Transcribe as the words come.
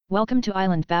Welcome to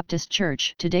Island Baptist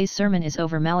Church. Today's sermon is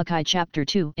over Malachi chapter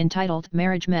 2, entitled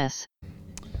Marriage Mess.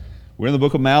 We're in the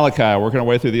book of Malachi, working our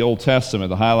way through the Old Testament,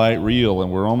 the highlight reel,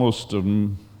 and we're almost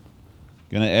going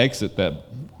to exit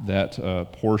that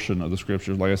portion of the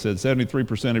Scriptures. Like I said,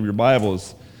 73% of your Bible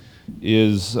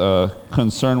is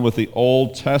concerned with the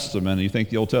Old Testament. You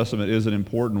think the Old Testament isn't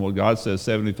important? Well, God says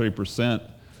 73%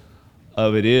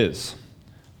 of it is.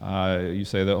 You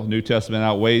say the New Testament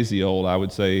outweighs the Old. I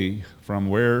would say, from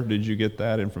where did you get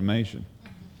that information?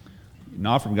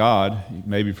 Not from God,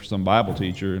 maybe from some Bible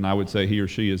teacher, and I would say he or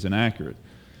she is inaccurate.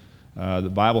 The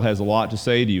Bible has a lot to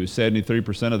say to you.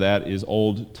 73% of that is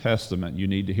Old Testament. You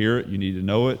need to hear it, you need to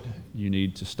know it, you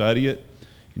need to study it,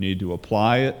 you need to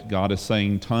apply it. God is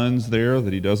saying tons there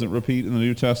that he doesn't repeat in the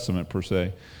New Testament per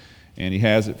se, and he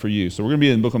has it for you. So we're going to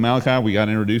be in the book of Malachi. We got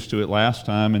introduced to it last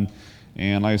time, and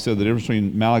like I said, the difference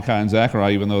between Malachi and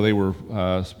Zechariah, even though they were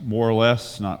more or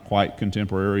less, not quite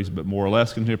contemporaries, but more or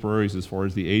less contemporaries as far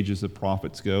as the ages of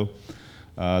prophets go,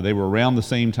 they were around the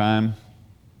same time.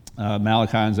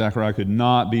 Malachi and Zechariah could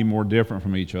not be more different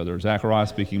from each other. Zechariah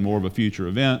speaking more of a future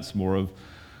events, more of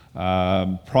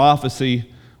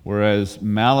prophecy, whereas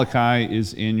Malachi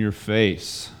is in your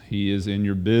face. He is in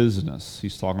your business.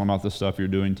 He's talking about the stuff you're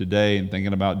doing today and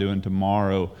thinking about doing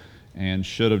tomorrow and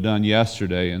should have done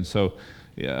yesterday. And so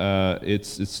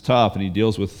it's tough, and he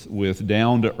deals with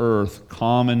down-to-earth,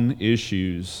 common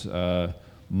issues,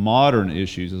 modern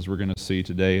issues, as we're going to see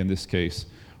today, in this case,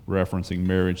 referencing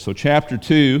marriage. So chapter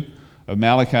 2 of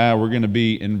Malachi, we're going to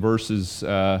be in verses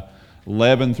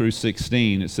 11 through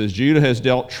 16. It says, Judah has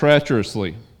dealt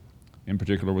treacherously, in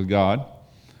particular with God.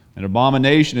 An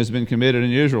abomination has been committed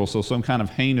in Israel, so some kind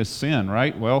of heinous sin,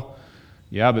 right? Well,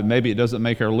 yeah, but maybe it doesn't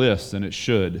make our list, and it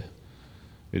should.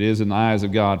 It is in the eyes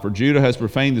of God. For Judah has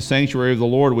profaned the sanctuary of the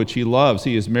Lord, which he loves.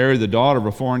 He has married the daughter of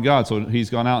a foreign god, so he's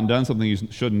gone out and done something he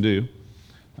shouldn't do.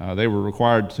 They were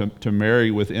required to marry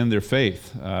within their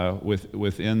faith,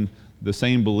 within the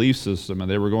same belief system, and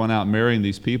they were going out and marrying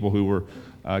these people who were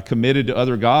committed to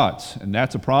other gods, and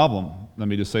that's a problem. Let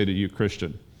me just say to you,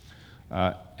 Christian,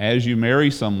 as you marry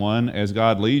someone, as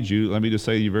God leads you, let me just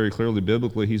say to you very clearly,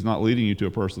 biblically, he's not leading you to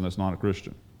a person that's not a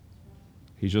Christian.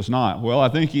 He's just not. Well, I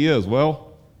think he is. Well,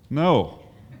 no.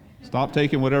 Stop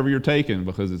taking whatever you're taking,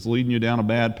 because it's leading you down a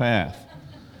bad path.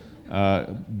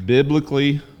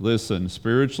 Biblically, listen,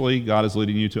 spiritually, God is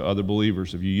leading you to other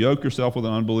believers. If you yoke yourself with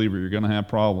an unbeliever, you're going to have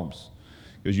problems,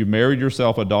 because you married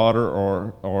yourself a daughter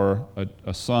or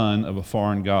a son of a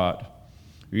foreign god.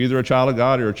 You're either a child of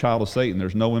God or a child of Satan.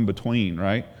 There's no in between,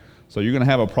 right? So you're going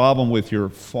to have a problem with your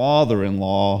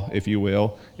father-in-law, if you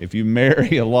will, if you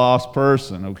marry a lost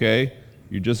person, okay?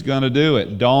 You're just going to do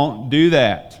it. Don't do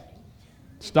that.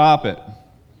 Stop it.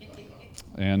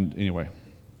 And anyway,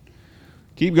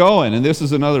 keep going. And this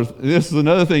is another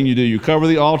thing you do. You cover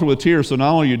the altar with tears. So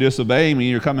not only you disobey me,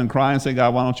 you're coming crying saying,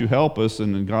 God, why don't you help us?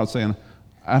 And God's saying,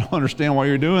 I don't understand why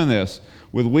you're doing this.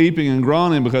 With weeping and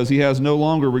groaning, because he has no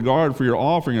longer regard for your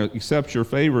offering except with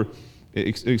favor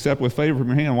from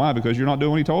your hand. Why? Because you're not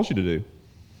doing what he told you to do.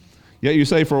 Yet you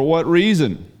say, for what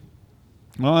reason?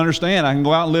 Well, I understand. I can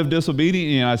go out and live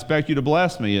disobediently, and I expect you to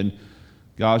bless me. And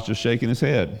God's just shaking his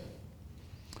head.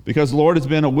 Because the Lord has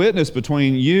been a witness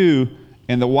between you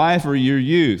and the wife of your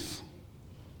youth,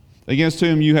 against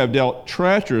whom you have dealt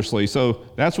treacherously. So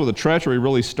that's where the treachery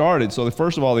really started. So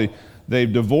first of all,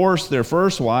 they've divorced their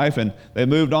first wife, and they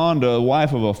moved on to a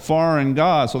wife of a foreign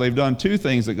god. So they've done two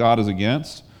things that God is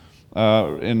against,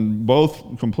 and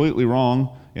both completely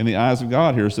wrong in the eyes of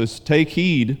God here. It says, take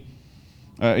heed.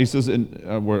 He says,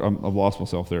 I've lost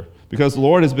myself there. Because the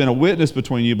Lord has been a witness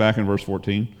between you, back in verse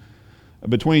 14,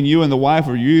 between you and the wife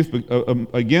of your youth,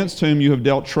 against whom you have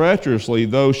dealt treacherously,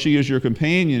 though she is your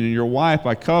companion and your wife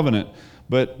by covenant.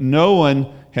 But no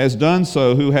one has done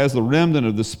so who has the remnant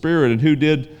of the Spirit, and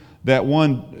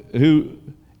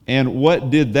what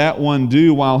did that one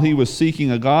do while he was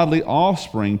seeking a godly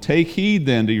offspring? Take heed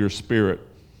then to your spirit,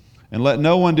 and let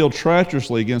no one deal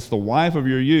treacherously against the wife of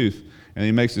your youth. And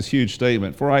he makes this huge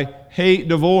statement, for I hate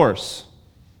divorce.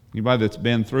 Anybody that's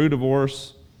been through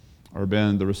divorce or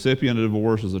been the recipient of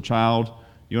divorce as a child,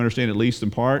 you understand at least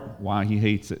in part why he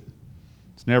hates it.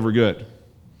 It's never good.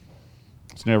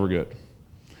 It's never good.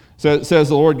 So it says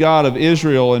the Lord God of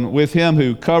Israel, and with him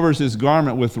who covers his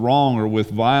garment with wrong or with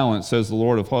violence, says the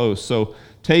Lord of hosts. So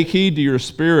take heed to your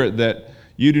spirit that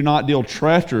you do not deal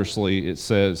treacherously, it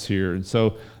says here. And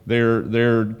so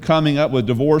they're coming up with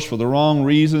divorce for the wrong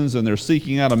reasons, and they're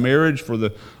seeking out a marriage for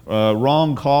the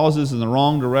wrong causes in the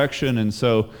wrong direction. And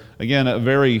so, again, a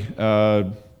very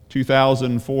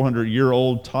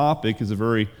 2,400-year-old topic is a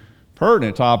very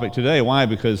pertinent topic today. Why?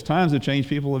 Because times have changed,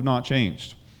 people have not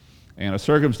changed. And our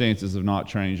circumstances have not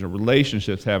changed. Our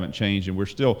relationships haven't changed. And we're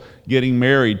still getting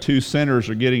married. Two sinners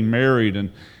are getting married.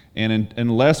 And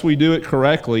unless we do it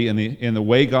correctly in the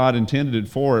way God intended it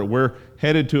for it, we're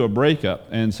headed to a breakup.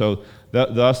 And so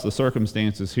thus the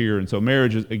circumstances here. And so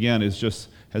marriage, again,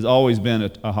 has always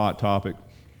been a hot topic.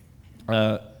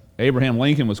 Abraham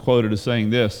Lincoln was quoted as saying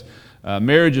this,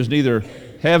 marriage is neither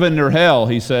heaven nor hell,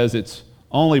 he says, it's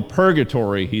only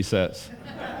purgatory, he says.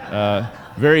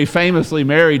 Very famously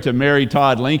married to Mary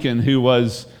Todd Lincoln, who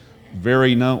was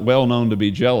very well known to be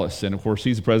jealous. And of course,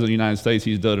 he's the President of the United States.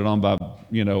 He's doted on by,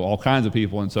 all kinds of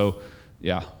people. And so,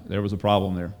 yeah, there was a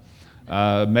problem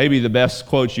there. Maybe the best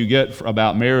quotes you get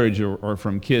about marriage are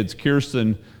from kids.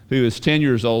 Kirsten, who is 10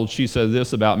 years old, she says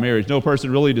this about marriage. No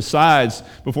person really decides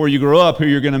before you grow up who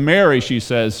you're going to marry, she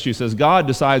says. She says, God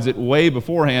decides it way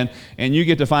beforehand, and you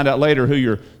get to find out later who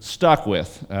you're stuck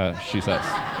with, she says.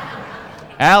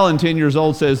 Alan, 10 years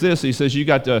old, says this. He says, you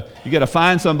got to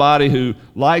find somebody who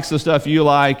likes the stuff you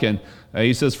like. And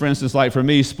he says, for instance, like for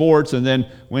me, sports. And then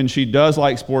when she does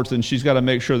like sports, then she's got to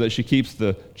make sure that she keeps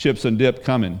the chips and dip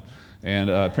coming. And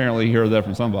apparently he heard that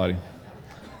from somebody.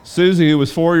 Susie, who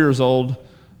was 4 years old,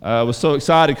 was so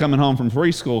excited coming home from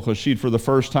preschool because she'd for the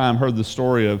first time heard the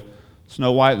story of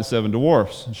Snow White and the Seven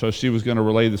Dwarfs. So she was going to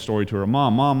relay the story to her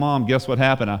mom. Mom, guess what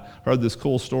happened? I heard this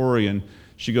cool story. And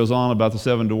she goes on about the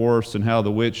seven dwarfs and how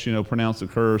the witch, pronounced a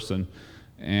curse,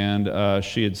 and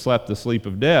she had slept the sleep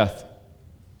of death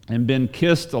and been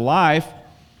kissed to life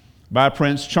by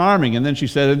Prince Charming. And then she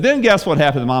said, and then guess what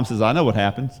happened? The mom says, I know what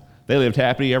happens. They lived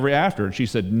happily ever after. And she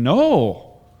said,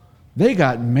 no, they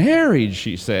got married,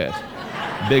 she said.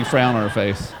 Big frown on her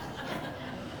face.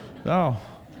 Oh.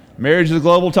 Marriage is a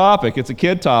global topic. It's a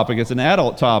kid topic. It's an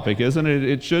adult topic, isn't it?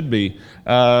 It should be.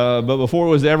 But before it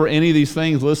was ever any of these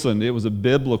things, listen, it was a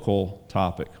biblical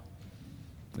topic.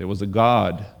 It was a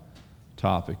God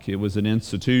topic. It was an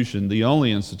institution, the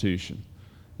only institution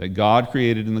that God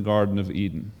created in the Garden of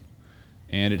Eden.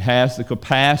 And it has the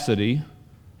capacity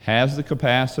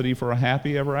for a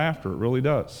happy ever after. It really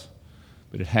does.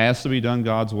 But it has to be done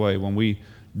God's way. When we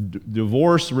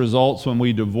divorce results, when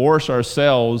we divorce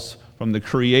ourselves from the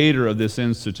creator of this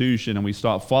institution, and we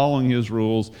stop following his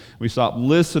rules, we stop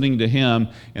listening to him,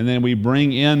 and then we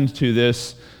bring into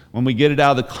this, when we get it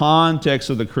out of the context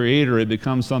of the creator, it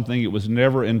becomes something it was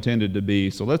never intended to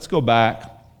be. So let's go back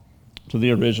to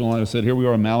the original. Like I said, here we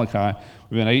are in Malachi.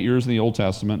 We've been 8 years in the Old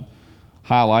Testament,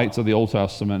 highlights of the Old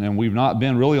Testament, and we've not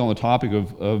been really on the topic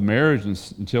of marriage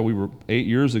until we were 8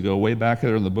 years ago, way back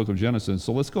there in the book of Genesis.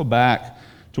 So let's go back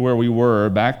to where we were,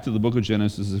 back to the book of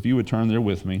Genesis, if you would turn there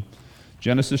with me.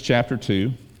 Genesis chapter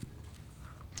 2,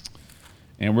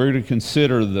 and we're going to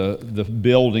consider the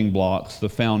building blocks, the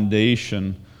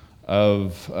foundation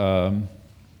of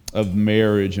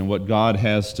marriage and what God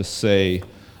has to say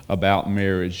about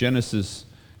marriage. Genesis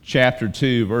chapter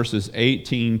 2, verses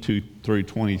 18 through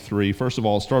 23. First of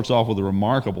all, it starts off with a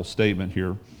remarkable statement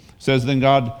here. It says, then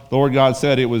the Lord God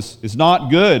said, it's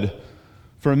not good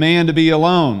for a man to be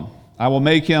alone. I will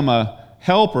make him a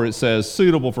helper, it says,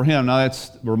 suitable for him. Now that's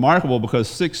remarkable because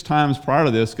 6 times prior to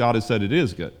this, God has said it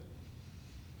is good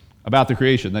about the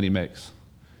creation that he makes.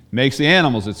 He makes the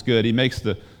animals, it's good. He makes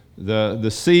the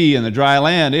sea and the dry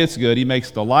land, it's good. He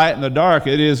makes the light and the dark,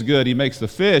 it is good. He makes the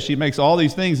fish, he makes all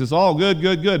these things, it's all good,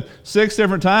 good, good. 6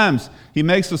 different times he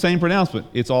makes the same pronouncement,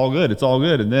 it's all good, it's all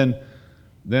good. And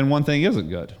then one thing isn't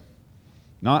good.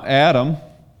 Not Adam,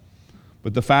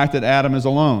 but the fact that Adam is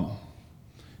alone.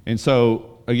 And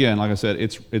so, again, like I said,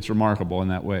 it's remarkable in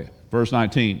that way. Verse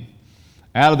 19,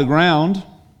 out of the ground,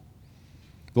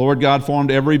 the Lord God formed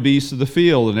every beast of the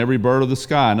field and every bird of the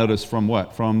sky. Notice from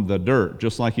what? From the dirt,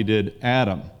 just like he did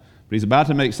Adam. But he's about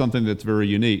to make something that's very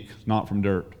unique, not from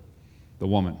dirt, the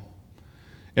woman.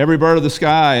 Every bird of the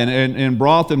sky, and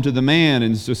brought them to the man,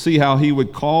 and to see how he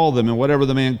would call them, and whatever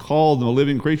the man called them, the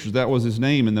living creatures, that was his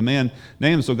name, and the man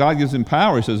named them. So God gives him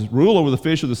power. He says, rule over the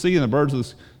fish of the sea and the birds of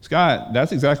the sky.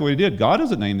 That's exactly what he did. God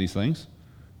doesn't name these things.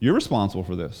 You're responsible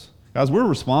for this. Guys, we're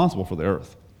responsible for the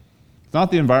earth. It's not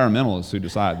the environmentalists who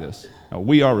decide this. No,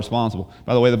 we are responsible.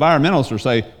 By the way, the environmentalists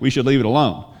say we should leave it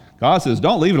alone. God says,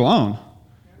 don't leave it alone.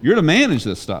 You're to manage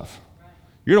this stuff.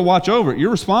 You're to watch over it.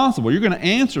 You're responsible. You're going to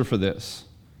answer for this.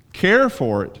 Care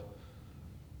for it.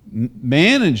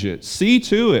 Manage it. See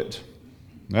to it.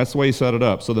 That's the way he set it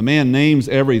up. So the man names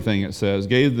everything, it says.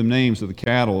 Gave them names to the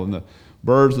cattle and the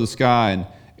birds of the sky and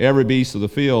every beast of the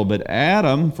field. But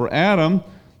for Adam,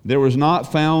 there was not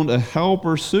found a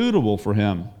helper suitable for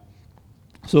him.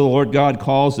 So the Lord God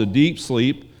caused a deep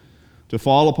sleep to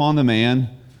fall upon the man,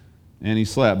 and he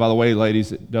slept. By the way,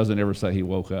 ladies, it doesn't ever say he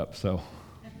woke up. So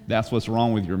that's what's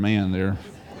wrong with your man there.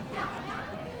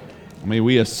 I mean,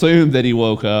 we assume that he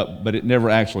woke up, but it never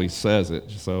actually says it.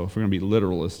 So if we're going to be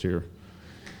literalist here.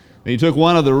 And he took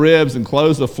one of the ribs and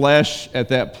closed the flesh at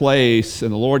that place,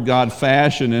 and the Lord God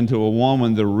fashioned into a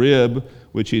woman the rib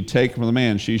which he had taken from the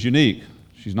man. She's unique.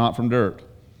 She's not from dirt.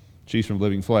 She's from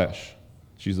living flesh.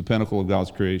 She's the pinnacle of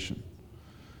God's creation.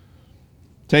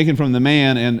 Taken from the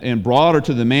man and brought her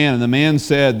to the man, and the man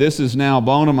said, "This is now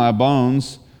bone of my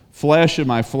bones, flesh of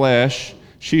my flesh.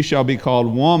 She shall be called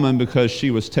woman because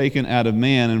she was taken out of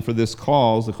man, and for this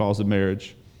cause, the cause of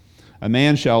marriage. A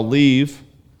man shall leave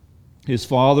his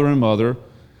father and mother,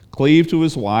 cleave to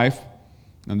his wife,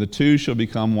 and the two shall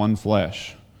become one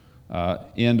flesh."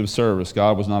 End of service.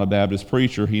 God was not a Baptist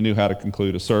preacher. He knew how to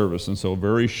conclude a service. And so a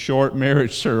very short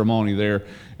marriage ceremony there.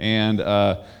 And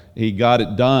he got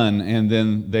it done, and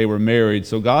then they were married.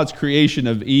 So God's creation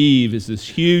of Eve is this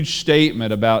huge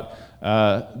statement about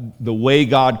the way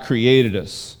God created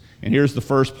us. And here's the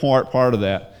first part of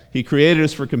that. He created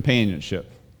us for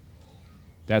companionship.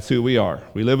 That's who we are.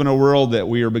 We live in a world that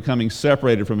we are becoming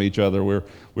separated from each other.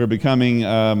 We're becoming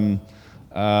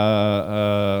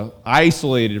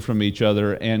isolated from each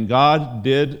other, and God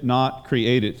did not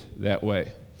create it that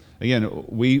way. Again,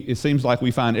 it seems like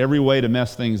we find every way to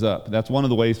mess things up. That's one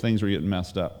of the ways things are getting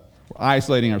messed up. We're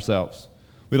isolating ourselves.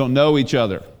 We don't know each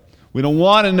other. We don't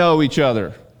want to know each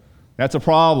other. That's a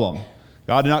problem.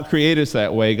 God did not create us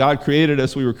that way. God created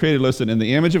us. We were created, listen, in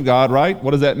the image of God, right?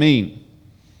 What does that mean?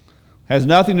 Has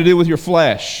nothing to do with your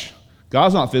flesh.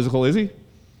 God's not physical, is he?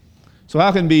 So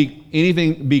how can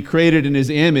anything be created in his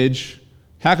image?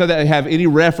 How could that have any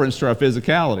reference to our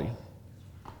physicality?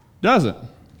 Doesn't.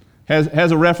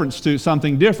 Has a reference to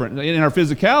something different. In our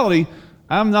physicality,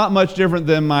 I'm not much different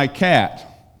than my cat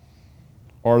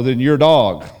or than your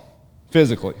dog,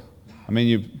 physically. I mean,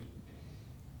 you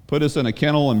put us in a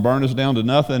kennel and burn us down to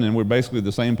nothing, and we're basically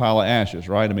the same pile of ashes,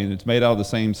 right? I mean, it's made out of the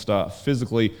same stuff.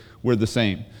 Physically, we're the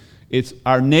same. It's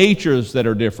our natures that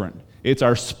are different. It's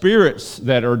our spirits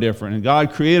that are different. And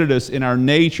God created us in our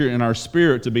nature and our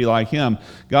spirit to be like him.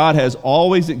 God has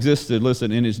always existed,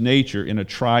 listen, in his nature in a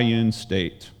triune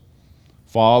state.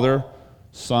 Father,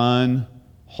 Son,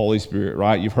 Holy Spirit,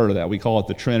 right? You've heard of that. We call it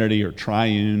the Trinity or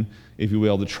triune, if you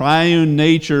will. The triune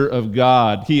nature of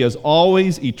God. He has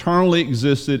always eternally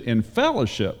existed in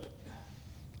fellowship,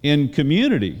 in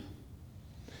community.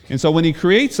 And so when he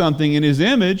creates something in his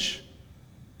image,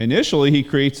 initially he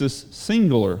creates us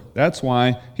singular. That's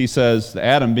why he says,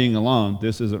 Adam being alone,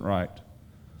 this isn't right.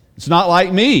 It's not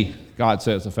like me, God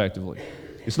says effectively.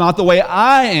 It's not the way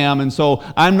I am, and so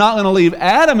I'm not going to leave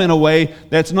Adam in a way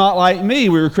that's not like me.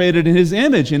 We were created in his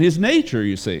image, in his nature,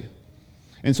 you see.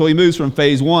 And so he moves from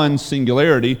phase 1,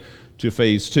 singularity, to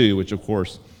phase 2, which of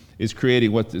course is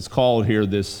creating what is called here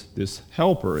this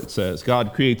helper, it says.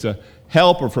 God creates a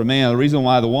helper for man. The reason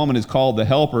why the woman is called the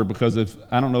helper, because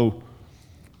I don't know,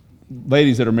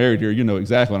 ladies that are married here, you know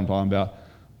exactly what I'm talking about.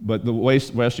 But the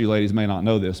rest of you ladies may not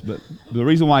know this. But the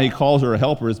reason why he calls her a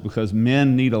helper is because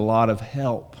men need a lot of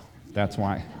help. That's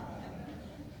why.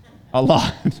 A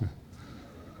lot.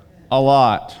 A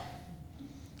lot.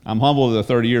 I'm humbled of the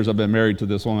 30 years I've been married to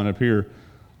this woman up here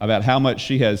about how much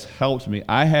she has helped me.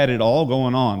 I had it all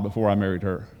going on before I married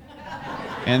her.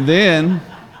 And then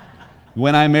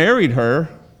when I married her,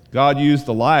 God used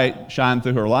the light shine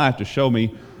through her life to show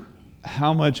me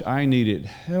how much I needed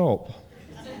help.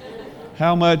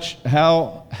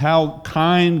 How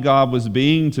kind God was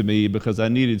being to me because I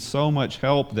needed so much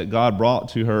help that God brought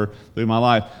to her through my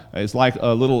life. It's like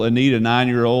a little Anita,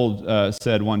 9-year-old,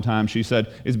 said one time. She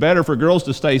said, it's better for girls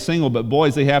to stay single, but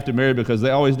boys, they have to marry because they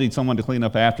always need someone to clean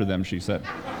up after them, she said.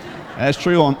 And that's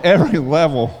true on every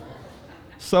level,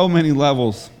 so many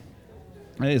levels.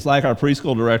 It's like our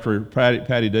preschool director,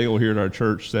 Patty Daigle here at our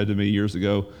church, said to me years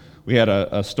ago. We had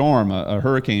a storm, a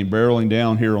hurricane barreling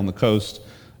down here on the coast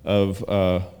of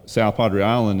South Padre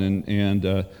Island,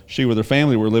 and she with her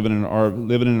family were living in an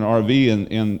RV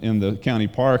in the county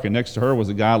park, and next to her was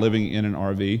a guy living in an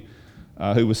RV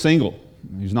who was single.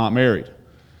 He's not married.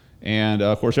 And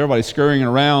of course everybody's scurrying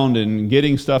around and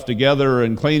getting stuff together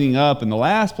and cleaning up, and the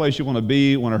last place you want to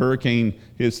be when a hurricane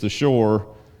hits the shore,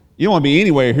 you don't want to be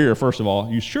anywhere here, first of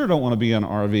all. You sure don't want to be in an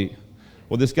RV.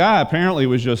 Well, this guy apparently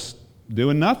was just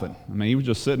doing nothing. I mean, he was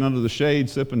just sitting under the shade,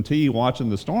 sipping tea, watching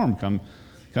the storm come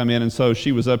in. And so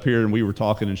she was up here, and we were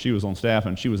talking, and she was on staff,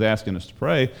 and she was asking us to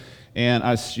pray.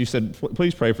 And she said,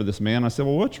 please pray for this man. I said,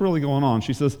 well, what's really going on?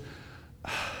 She says,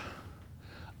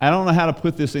 I don't know how to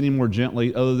put this any more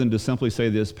gently other than to simply say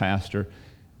this, Pastor.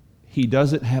 He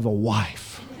doesn't have a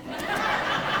wife.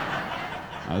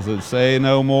 I said, say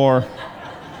no more.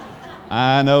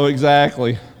 I know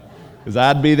exactly, because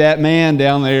I'd be that man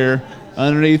down there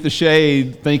underneath the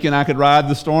shade thinking I could ride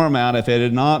the storm out. If it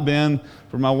had not been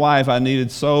for my wife, I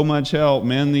needed so much help.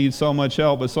 Men need so much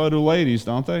help, but so do ladies,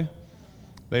 don't they?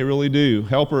 They really do.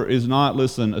 Helper is not,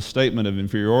 listen, a statement of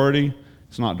inferiority.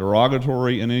 It's not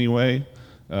derogatory in any way.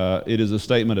 It is a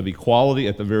statement of equality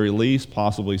at the very least,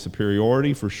 possibly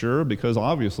superiority for sure, because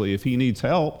obviously if he needs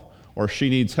help or she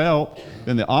needs help,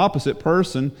 then the opposite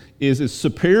person is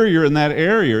superior in that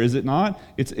area, is it not?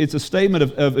 It's a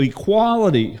statement of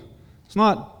equality. It's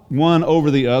not one over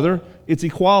the other. It's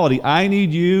equality. I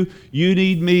need you, you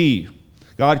need me.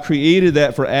 God created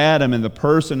that for Adam in the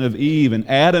person of Eve, and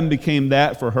Adam became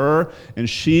that for her, and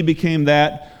she became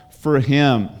that for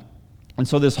him. And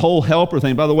so this whole helper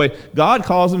thing, by the way, God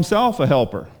calls himself a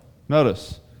helper.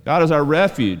 Notice, God is our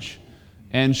refuge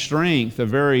and strength, a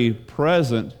very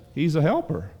present. He's a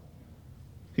helper.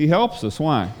 He helps us.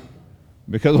 Why?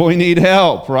 Because we need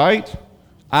help, right?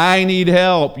 I need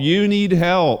help. You need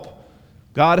help.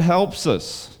 God helps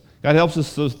us. God helps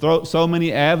us through so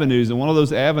many avenues, and one of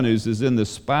those avenues is in the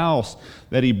spouse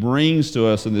that he brings to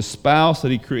us, and the spouse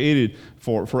that he created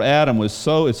for Adam it's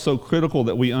so critical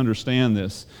that we understand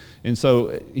this. And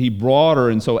so he brought her,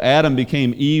 and so Adam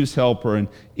became Eve's helper, and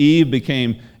Eve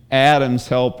became Adam's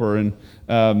helper. And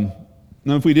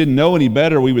if we didn't know any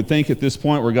better, we would think at this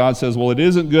point where God says, well, it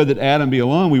isn't good that Adam be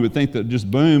alone, we would think that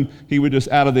just boom, he would just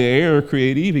out of the air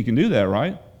create Eve. He can do that,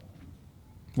 right?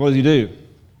 What does he do?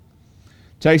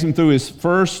 Takes him through his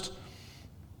first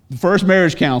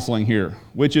marriage counseling here,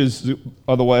 which is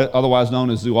otherwise known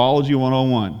as Zoology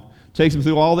 101. Takes him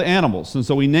through all the animals. And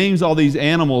so he names all these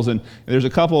animals, and there's a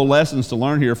couple of lessons to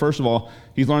learn here. First of all,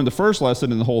 he's learned the first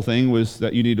lesson in the whole thing was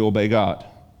that you need to obey God.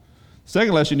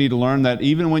 Second lesson, you need to learn that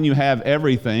even when you have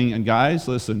everything, and guys,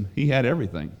 listen, he had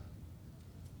everything.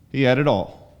 He had it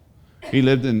all. He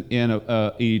lived in an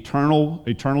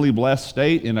eternally blessed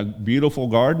state in a beautiful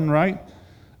garden, right?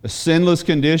 A sinless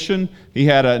condition. He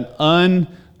had an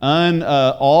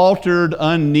unaltered,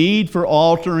 unneed for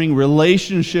altering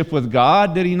relationship with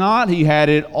God, did he not? He had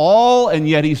it all, and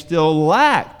yet he still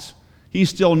lacked. He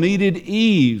still needed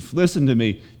Eve. Listen to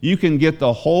me. You can get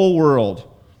the whole world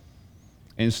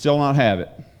and still not have it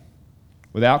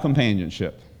without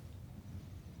companionship.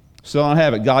 Still not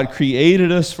have it. God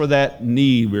created us for that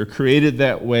need. We're created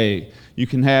that way.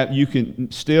 Even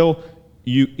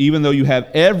though you have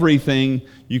everything,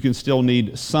 you can still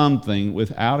need something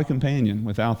without a companion,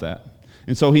 without that.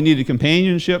 And so he needed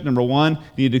companionship, number one.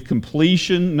 He needed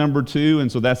completion, number two.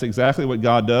 And so that's exactly what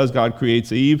God does. God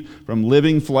creates Eve from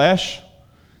living flesh.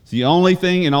 It's the only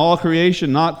thing in all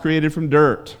creation not created from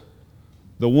dirt.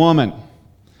 The woman.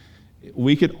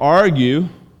 We could argue,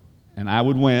 and I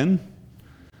would win.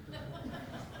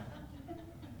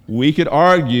 I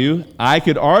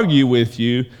could argue with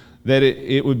you that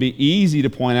it would be easy to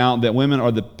point out that women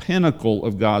are the pinnacle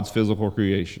of God's physical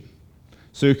creation.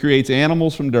 So he creates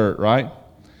animals from dirt, right?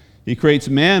 He creates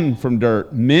men from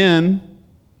dirt. Men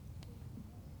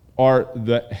are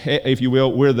if you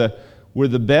will, we're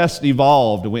the best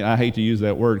evolved. I hate to use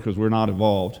that word because we're not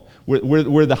evolved.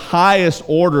 We're the highest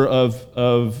order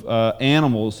of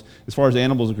animals as far as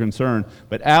animals are concerned.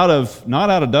 But not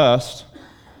out of dust,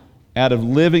 out of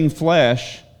living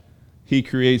flesh, he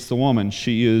creates the woman.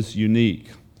 She is unique.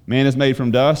 Man is made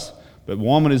from dust, but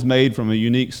woman is made from a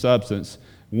unique substance.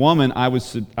 Woman, I would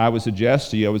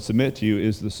suggest to you, I would submit to you,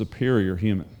 is the superior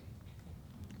human,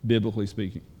 biblically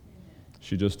speaking.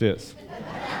 She just is.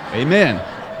 Amen.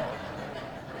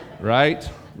 Right?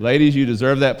 Ladies, you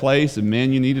deserve that place, and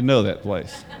men, you need to know that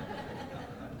place.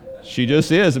 She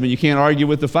just is. I mean, you can't argue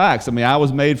with the facts. I mean, I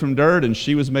was made from dirt and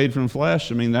she was made from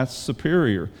flesh. I mean, that's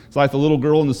superior. It's like the little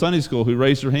girl in the Sunday school who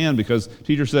raised her hand because the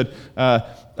teacher said,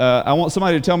 I want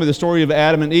somebody to tell me the story of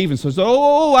Adam and Eve. And says,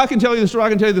 oh, I can tell you the story. I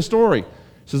can tell you the story.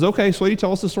 She says, okay, sweetie,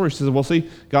 tell us the story. She says, well, see,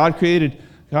 God created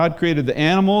the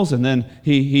animals, and then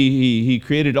he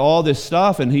created all this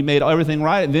stuff, and he made everything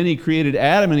right. And then he created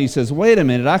Adam, and he says, wait a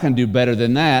minute, I can do better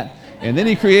than that. And then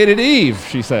he created Eve,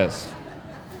 she says.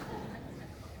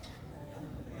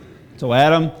 So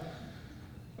Adam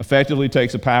effectively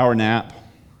takes a power nap,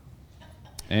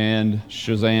 and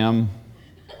shazam,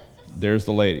 there's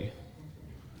the lady.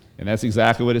 And that's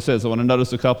exactly what it says. I want to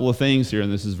notice a couple of things here,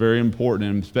 and this is very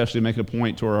important, and especially make a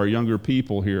point to our younger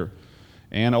people here,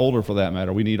 and older for that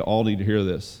matter. We all need to hear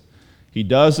this.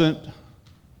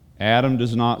 Adam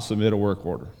does not submit a work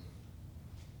order.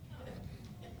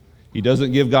 He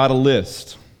doesn't give God a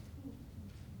list.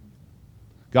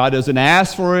 God doesn't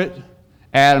ask for it.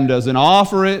 Adam doesn't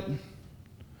offer it.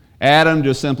 Adam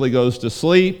just simply goes to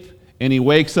sleep, and he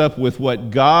wakes up with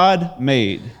what God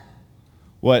made,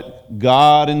 what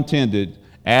God intended.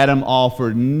 Adam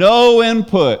offered no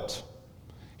input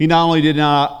He not only did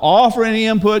not offer any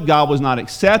input, God was not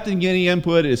accepting any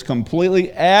input. It is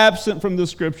completely absent from the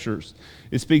Scriptures.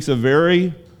 It speaks a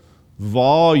very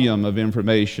volume of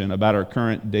information about our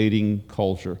current dating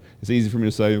culture. It's easy for me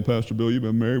to say, Pastor Bill, you've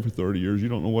been married for 30 years. You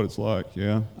don't know what it's like.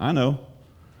 Yeah, I know.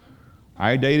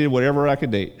 I dated whatever I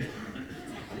could date.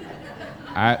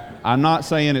 I'm not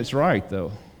saying it's right,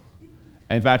 though.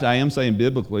 In fact, I am saying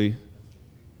biblically,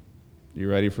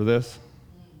 you ready for this?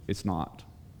 It's not.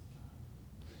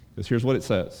 Because here's what it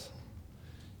says.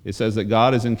 It says that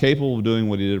God is incapable of doing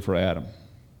what he did for Adam.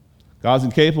 God's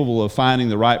incapable of finding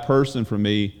the right person for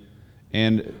me,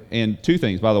 and two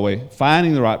things, by the way,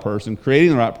 finding the right person, creating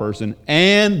the right person,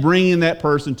 and bringing that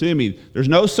person to me. There's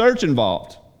no search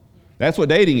involved. That's what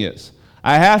dating is.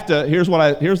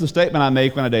 Here's the statement I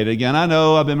make when I date. Again, I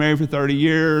know I've been married for 30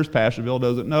 years, Pastor Bill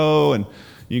doesn't know, and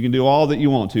you can do all that you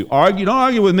want to. Don't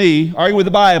argue with me, argue with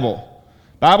the Bible.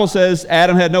 Bible says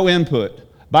Adam had no input.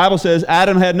 Bible says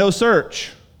Adam had no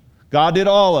search. God did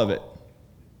all of it.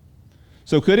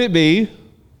 So could it be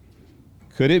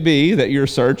that your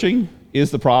searching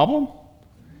is the problem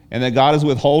and that God is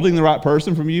withholding the right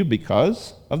person from you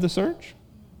because of the search?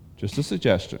 Just a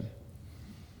suggestion.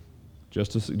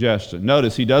 Just a suggestion.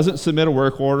 Notice, he doesn't submit a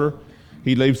work order.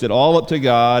 He leaves it all up to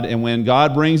God, and when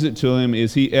God brings it to him,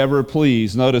 is he ever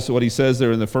pleased? Notice what he says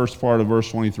there in the first part of verse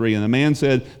 23. And the man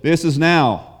said, "This is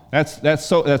now." That's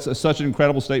such an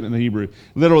incredible statement in the Hebrew.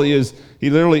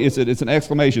 It's an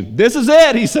exclamation. This is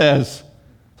it, he says.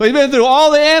 So he's been through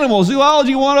all the animals,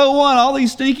 Zoology 101, all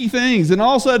these stinky things, and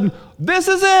all of a sudden, this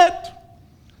is it.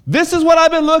 This is what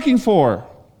I've been looking for.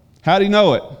 How do you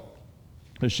know it?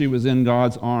 Because she was in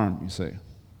God's arm, you see.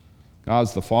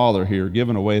 God's the Father here,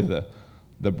 giving away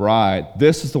the bride.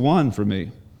 This is the one for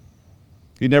me.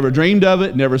 He never dreamed of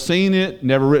it, never seen it,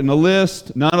 never written a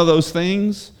list, none of those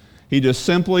things. He just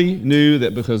simply knew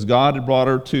that because God had brought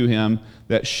her to him,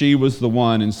 that she was the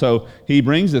one. And so he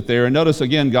brings it there. And notice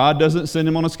again, God doesn't send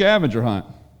him on a scavenger hunt.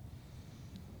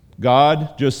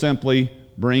 God just simply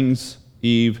brings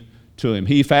Eve to him.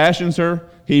 He fashions her.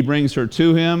 He brings her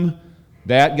to him.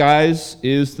 That, guys,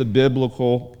 is the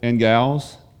biblical, and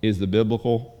gals, is the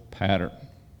biblical pattern.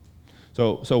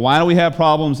 So why do we have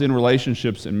problems in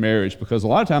relationships and marriage? Because a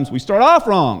lot of times we start off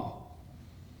wrong.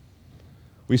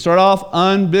 We start off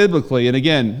unbiblically. And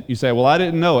again, you say, well, I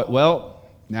didn't know it. Well,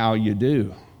 now you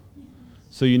do.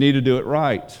 So you need to do it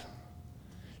right.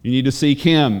 You need to seek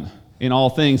him in all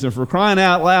things. And for crying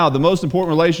out loud, the most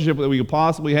important relationship that we could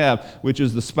possibly have, which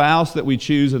is the spouse that we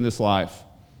choose in this life,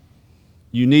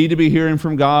 you need to be hearing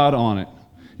from God on it.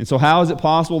 And so how is it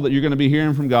possible that you're going to be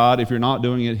hearing from God if you're not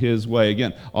doing it his way?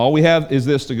 Again, all we have is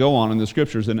this to go on in the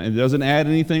Scriptures, and it doesn't add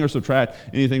anything or subtract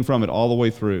anything from it all the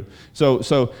way through.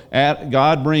 So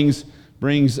God brings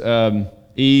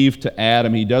Eve to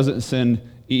Adam. He doesn't send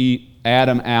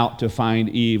Adam out to find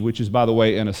Eve, which is, by the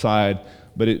way, an aside,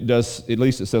 but it does, at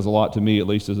least it says a lot to me, at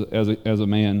least as a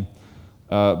man,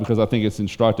 because I think it's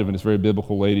instructive and it's very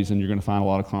biblical, ladies, and you're going to find a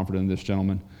lot of comfort in this,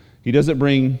 gentleman. He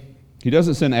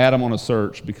doesn't send Adam on a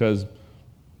search because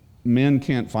men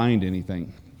can't find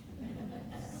anything.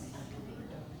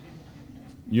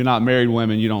 You're not married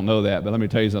women, you don't know that, but let me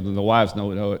tell you something, the wives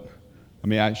know it. I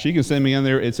mean, she can send me in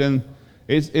there, it's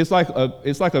like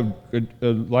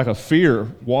a fear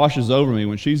washes over me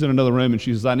when she's in another room and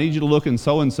she says, I need you to look in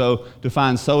so-and-so to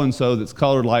find so-and-so that's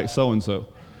colored like so-and-so.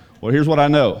 Well, here's what I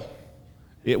know.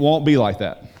 It won't be like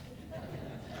that.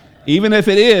 Even if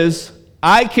it is,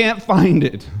 I can't find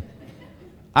it.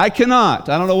 I cannot.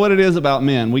 I don't know what it is about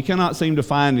men. We cannot seem to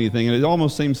find anything. And it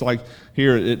almost seems like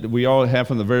here, we all have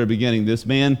from the very beginning, this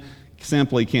man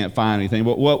simply can't find anything.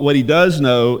 But what he does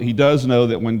know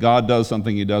that when God does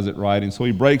something, he does it right. And so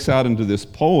he breaks out into this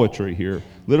poetry here,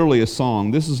 literally a song.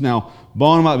 This is now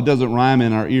bone up. It doesn't rhyme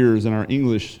in our ears, in our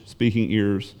English-speaking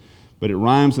ears, but it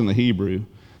rhymes in the Hebrew.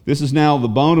 This is now the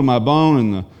bone of my bone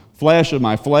and the flesh of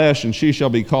my flesh, and she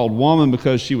shall be called woman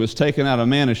because she was taken out of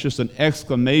man. It's just an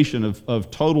exclamation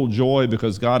of total joy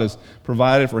because God has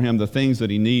provided for him the things that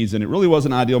he needs. And it really was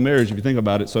an ideal marriage if you think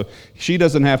about it. So she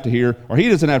doesn't have to hear, or he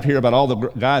doesn't have to hear about all the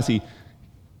guys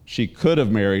she could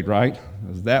have married, right?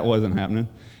 Because that wasn't happening.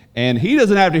 And he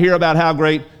doesn't have to hear about how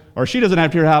great, or she doesn't have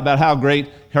to hear about how great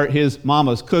his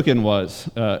mama's cooking was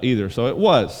either. So it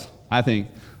was, I think,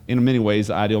 in many ways,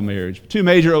 the ideal marriage. Two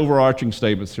major overarching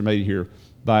statements are made here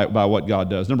by what God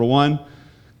does. Number one,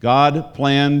 God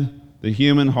planned the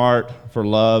human heart for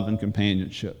love and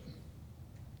companionship.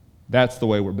 That's the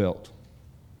way we're built.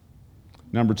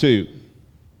 Number two,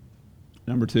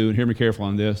 and hear me carefully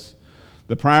on this,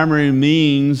 the primary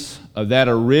means of that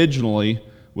originally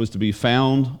was to be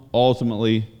found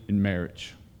ultimately in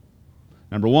marriage.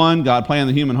 Number one, God planned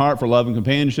the human heart for love and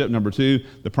companionship. Number two,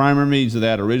 the primary means of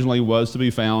that originally was to be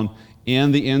found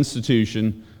in the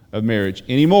institution of marriage.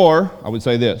 Anymore, I would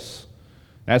say this.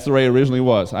 That's the way it originally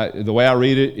was. The way I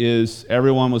read it is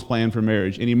everyone was planned for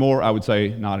marriage. Anymore, I would say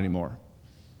not anymore.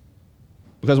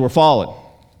 Because we're fallen.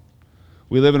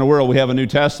 We live in a world, we have a New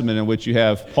Testament in which you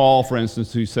have Paul, for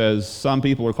instance, who says some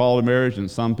people are called to marriage and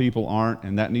some people aren't,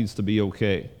 and that needs to be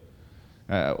okay.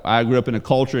 I grew up in a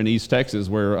culture in East Texas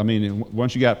where,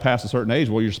 once you got past a certain age,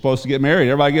 well, you're supposed to get married.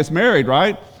 Everybody gets married,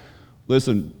 right?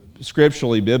 Listen,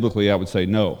 scripturally, biblically, I would say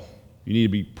no. You need to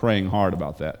be praying hard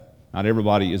about that. Not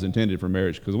everybody is intended for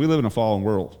marriage because we live in a fallen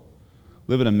world.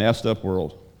 We live in a messed up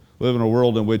world. We live in a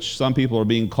world in which some people are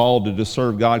being called to just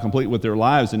serve God complete with their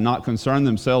lives and not concern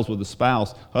themselves with the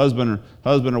spouse, husband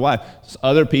or wife.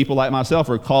 Other people like myself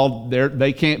are called,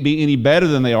 they can't be any better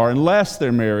than they are unless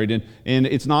they're married. And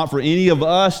it's not for any of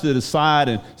us to decide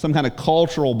in some kind of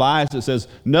cultural bias that says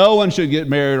no one should get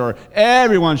married or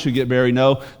everyone should get married.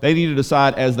 No, they need to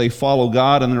decide as they follow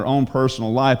God in their own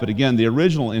personal life. But again, the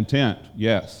original intent,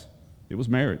 yes, it was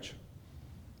marriage.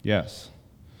 Yes.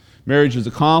 Marriage is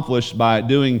accomplished by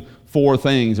doing four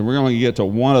things, and we're going to get to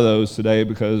one of those today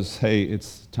because, hey,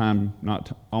 it's time,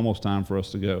 almost time for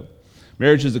us to go.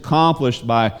 Marriage is accomplished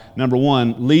by, number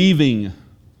one, leaving.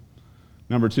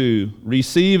 Number two,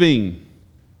 receiving.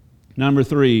 Number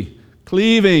three,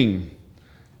 cleaving.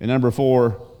 And number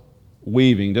four,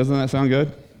 weaving. Doesn't that sound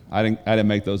good? I didn't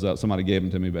make those up. Somebody gave them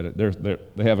to me, but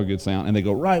they have a good sound, and they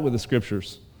go right with the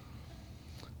scriptures.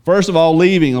 First of all,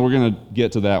 leaving, and we're going to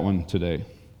get to that one today.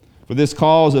 For this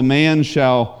cause a man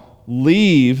shall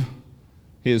leave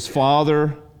his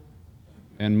father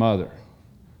and mother.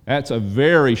 That's a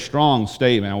very strong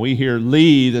statement. We hear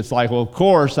leave, it's like, well, of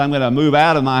course, I'm going to move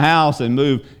out of my house and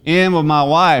move in with my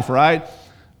wife, right?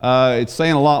 It's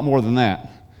saying a lot more than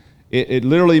that. It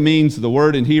literally means, the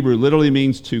word in Hebrew literally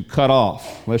means to cut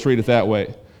off. Let's read it that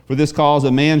way. For this cause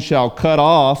a man shall cut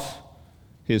off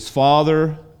his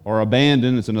father, or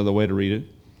abandon, it's another way to read it.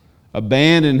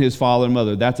 Abandon his father and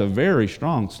mother. That's a very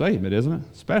strong statement, isn't it?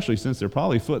 Especially since they're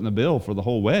probably footing the bill for the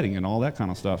whole wedding and all that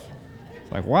kind of stuff. It's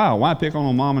like, wow, why pick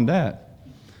on mom and dad?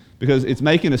 Because it's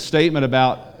making a statement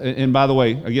about, and by the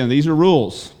way, again, these are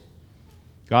rules.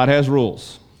 God has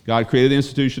rules. God created the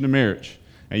institution of marriage.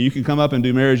 And you can come up and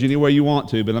do marriage any way you want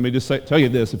to, but let me just tell you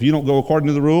this. If you don't go according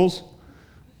to the rules,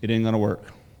 it ain't going to work.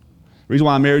 The reason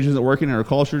why marriage isn't working in our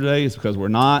culture today is because we're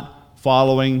not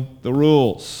following the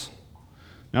rules.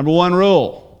 Number one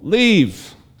rule,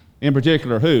 leave. In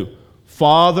particular, who?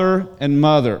 Father and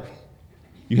mother.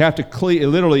 You have to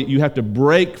literally, you have to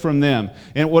break from them.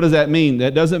 And what does that mean?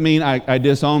 That doesn't mean I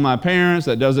disown my parents.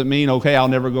 That doesn't mean, okay, I'll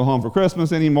never go home for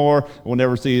Christmas anymore. We'll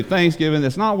never see Thanksgiving.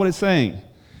 That's not what it's saying.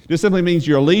 It just simply means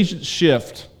your allegiance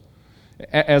shift.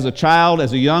 As a child,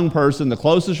 as a young person, the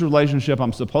closest relationship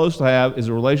I'm supposed to have is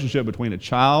a relationship between a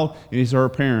child and his or her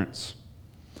parents.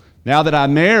 Now that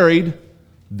I'm married,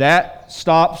 that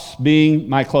stops being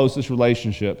my closest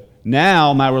relationship.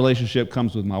 Now my relationship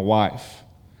comes with my wife.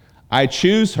 I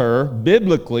choose her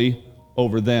biblically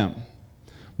over them.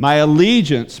 My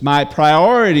allegiance, my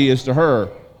priority is to her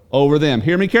over them.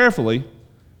 Hear me carefully.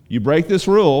 You break this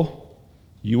rule,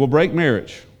 you will break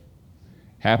marriage.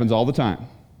 Happens all the time.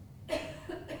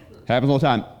 Happens all the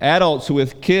time. Adults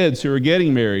with kids who are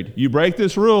getting married, you break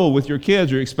this rule with your kids,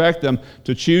 you expect them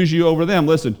to choose you over them.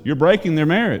 Listen, you're breaking their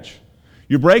marriage.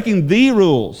 You're breaking the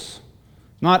rules.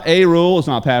 It's not a rule. It's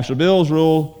not Pastor Bill's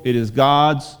rule. It is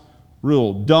God's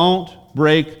rule. Don't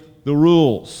break the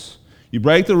rules. You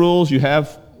break the rules, you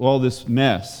have, this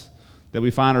mess that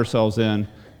we find ourselves in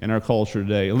our culture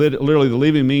today. Literally, the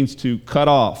leaving means to cut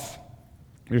off.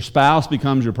 Your spouse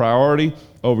becomes your priority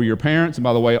over your parents, and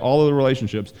by the way, all of the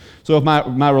relationships. So if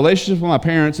my relationship with my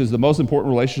parents is the most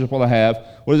important relationship I have,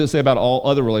 what does it say about all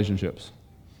other relationships?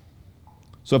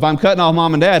 So if I'm cutting off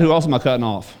mom and dad, who else am I cutting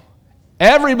off?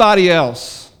 Everybody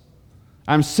else.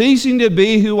 I'm ceasing to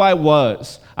be who I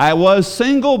was. I was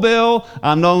single Bill.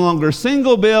 I'm no longer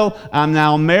single Bill. I'm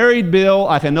now married Bill.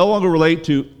 I can no longer relate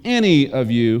to any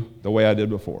of you the way I did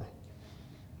before.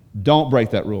 Don't break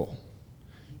that rule.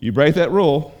 You break that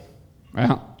rule,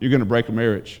 well, you're going to break a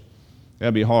marriage.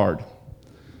 That'll be hard.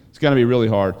 It's going to be really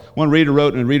hard. One reader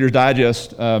wrote in Reader's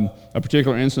Digest a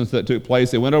particular instance that took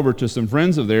place. They went over to some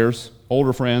friends of theirs,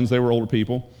 older friends, they were older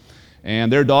people,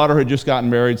 and their daughter had just gotten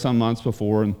married some months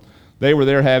before, and they were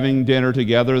there having dinner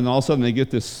together, and all of a sudden they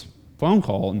get this phone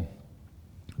call, and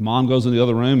mom goes in the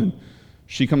other room, and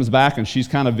she comes back, and she's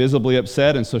kind of visibly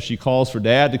upset, and so she calls for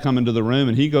dad to come into the room,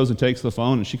 and he goes and takes the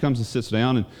phone, and she comes and sits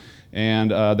down,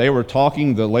 and they were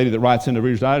talking, the lady that writes into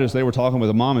Reader's Digest, they were talking with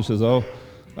the mom, and says,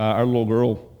 our little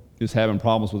girl is having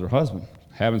problems with her husband,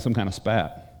 having some kind of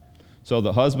spat. So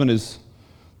the husband is,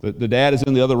 the dad is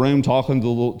in the other room talking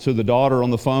to the daughter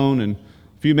on the phone, and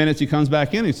a few minutes he comes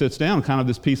back in, he sits down, kind of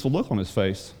this peaceful look on his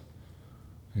face.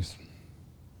 He's,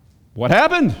 what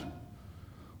happened?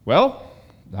 Well,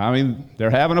 I mean,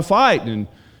 they're having a fight, and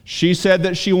she said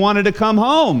that she wanted to come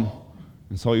home.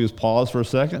 And so he was paused for a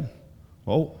second.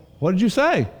 Well, what did you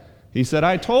say? He said,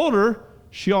 I told her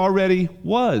she already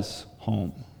was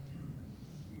home.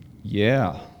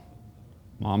 Yeah.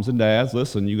 Moms and dads,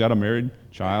 listen, you got a married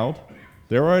child.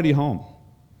 They're already home.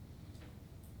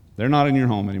 They're not in your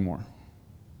home anymore.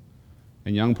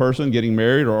 And young person getting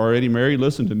married or already married,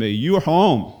 listen to me. You are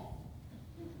home.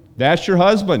 That's your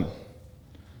husband.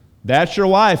 That's your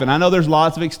wife. And I know there's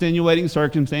lots of extenuating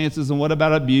circumstances, and what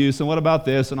about abuse, and what about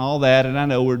this, and all that. And I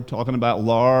know we're talking about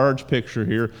large picture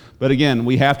here. But again,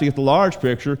 we have to get the large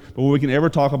picture before we can ever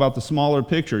talk about the smaller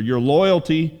picture. Your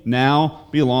loyalty now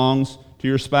belongs to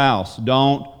your spouse.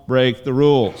 Don't break the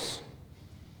rules.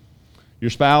 Your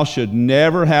spouse should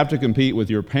never have to compete with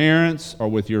your parents or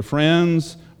with your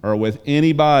friends or with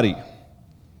anybody.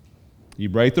 You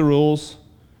break the rules,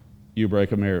 you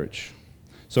break a marriage.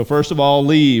 So first of all,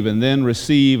 leave, and then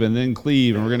receive, and then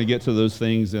cleave. And we're going to get to those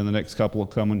things in the next couple of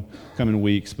coming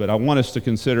weeks. But I want us to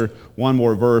consider one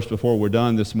more verse before we're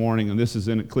done this morning, and this is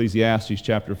in Ecclesiastes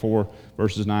chapter 4,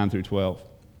 verses 9 through 12.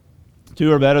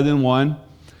 Two are better than one,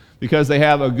 because they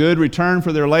have a good return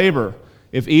for their labor.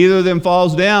 If either of them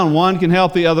falls down, one can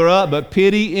help the other up, but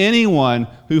pity anyone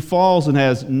who falls and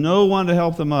has no one to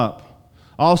help them up.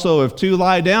 Also, if two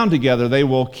lie down together, they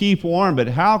will keep warm, but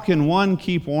how can one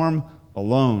keep warm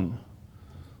alone?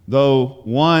 Though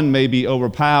one may be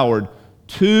overpowered,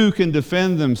 two can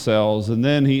defend themselves. And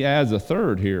then he adds a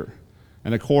third here.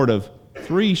 And a cord of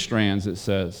 3 strands, it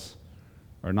says,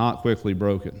 are not quickly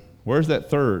broken. Where's that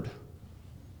third?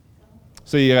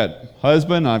 So you got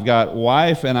husband, I've got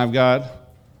wife, and I've got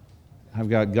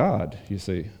God, you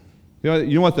see. You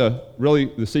know what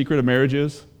the secret of marriage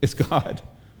is? It's God.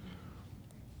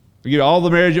 I give you all the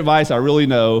marriage advice I really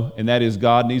know, and that is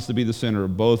God needs to be the center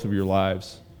of both of your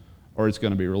lives, or it's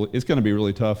going to be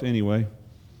really tough anyway.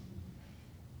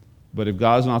 But if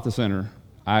God's not the center,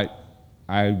 I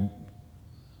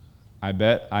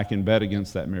bet I can bet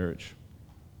against that marriage.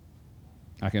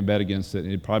 I can bet against it, and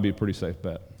it'd probably be a pretty safe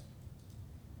bet.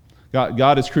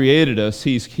 God has created us.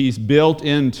 He's built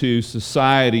into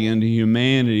society, into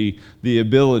humanity, the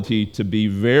ability to be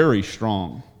very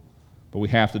strong, but we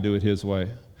have to do it His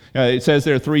way. It says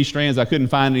there are 3 strands. I couldn't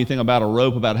find anything about a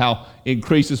rope, about how it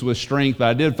increases with strength, but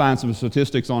I did find some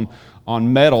statistics on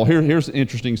metal. Here's an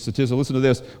interesting statistic. Listen to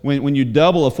this. When you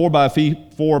double a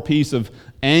 4x4 piece of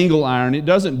angle iron, it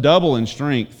doesn't double in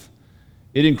strength.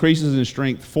 It increases in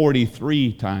strength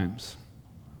 43 times.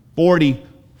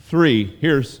 43.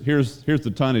 Here's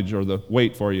the tonnage or the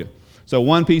weight for you. So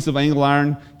one piece of angle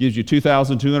iron gives you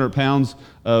 2,200 pounds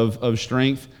of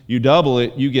strength. You double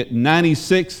it, you get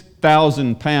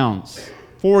 96,000 pounds,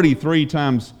 43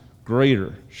 times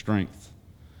greater strength.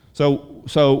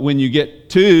 So when you get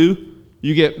 2,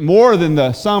 you get more than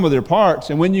the sum of their parts.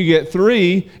 And when you get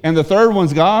 3, and the third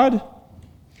one's God,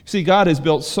 see, God has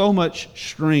built so much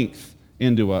strength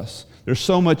into us. There's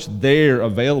so much there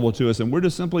available to us, and we're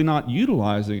just simply not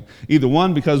utilizing either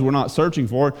one because we're not searching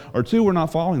for it, or 2, we're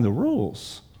not following the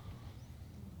rules.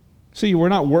 See,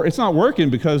 it's not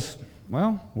working because,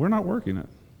 well, we're not working it.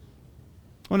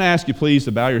 I want to ask you, please,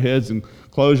 to bow your heads and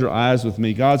close your eyes with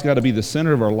me. God's got to be the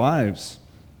center of our lives,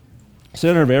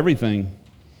 center of everything.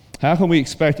 How can we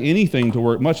expect anything to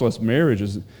work, much less marriage,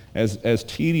 as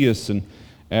tedious and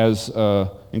as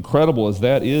incredible as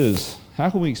that is?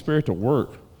 How can we expect it to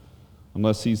work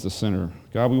unless He's the center?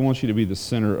 God, we want You to be the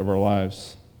center of our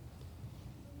lives.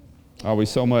 Oh, we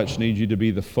so much need You to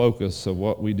be the focus of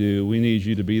what we do. We need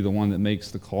You to be the one that makes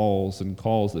the calls and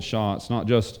calls the shots, not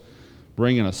just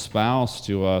bringing a spouse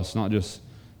to us, not just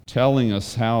telling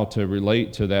us how to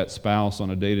relate to that spouse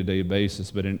on a day-to-day basis,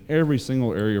 but in every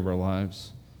single area of our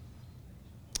lives.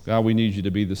 God, we need You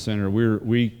to be the center.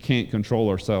 We can't control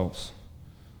ourselves.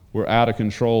 We're out of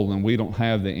control, and we don't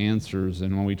have the answers.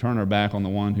 And when we turn our back on the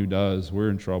one who does, we're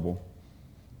in trouble.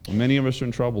 And many of us are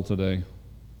in trouble today.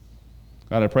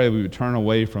 God, I pray we would turn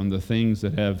away from the things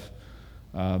that have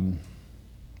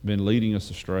been leading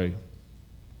us astray.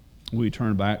 We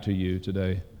turn back to You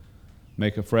today.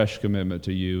 Make a fresh commitment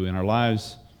to You in our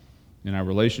lives, in our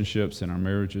relationships, in our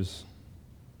marriages.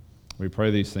 We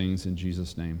pray these things in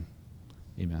Jesus' name.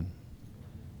 Amen.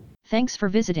 Thanks for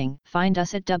visiting. Find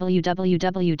us at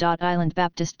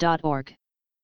www.islandbaptist.org.